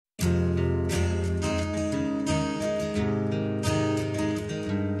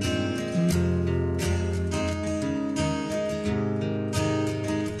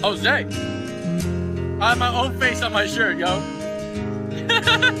Jose. I have my own face on my shirt, yo.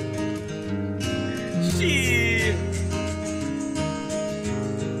 Shit.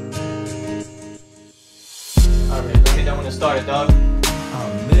 Alright, let me know when to start it, dog. I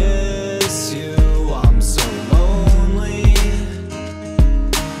miss you, I'm so lonely.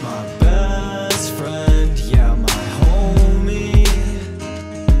 My best friend, yeah, my homie.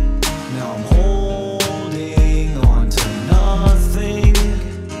 Now I'm holding on to nothing.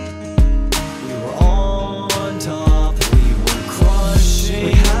 We were on top, we were crushing.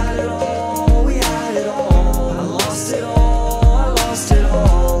 We had it all, we had it all. I lost it all, I lost it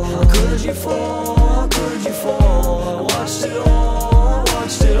all. How could you fall, how could you fall? I watched it all, I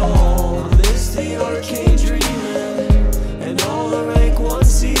watched it all. I missed the arcade dreaming and all the rank 1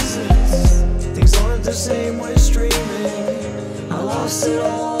 seasons. Things aren't the same with streaming. I lost it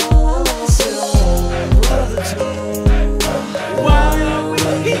all, I lost it all. Brother Toe, why are we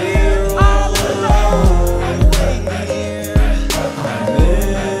here all alone? I'm waiting here. I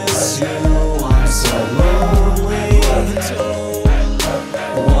miss you, I'm so lonely. Brother Toe,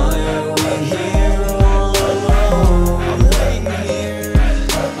 why are we here all alone? I'm waiting here.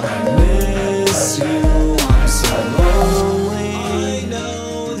 I miss you, I'm so lonely. I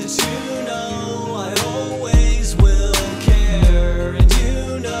know that you know I always will care, and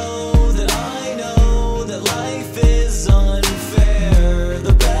you know that life is unfair.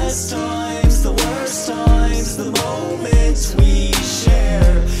 The best times, the worst times, the moments we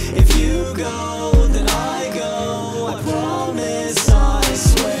share. If you go, then I go. I promise, I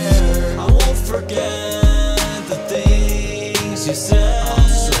swear. I won't forget the things you said. I'm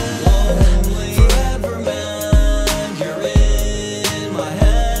so lonely. Forever, man, you're in my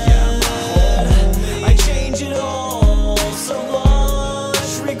head. Yeah, my homie. I change it all, so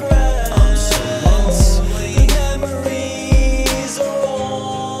much regret. I'm so lonely. The memories are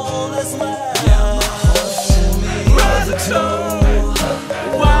all that's left. Yeah, my homie. Brother Toe,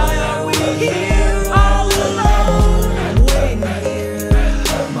 why are we here all alone? I'm waiting here.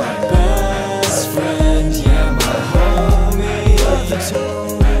 My best friend, yeah, my homie. Brother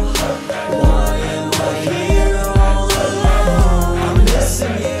Toe, why am I here all alone? I'm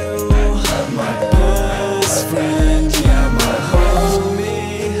missing you. My best friend, yeah, my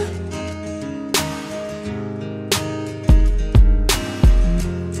homie.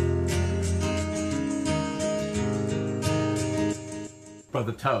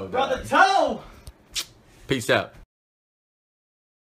 Brother Toe. Brother Toe! Peace out.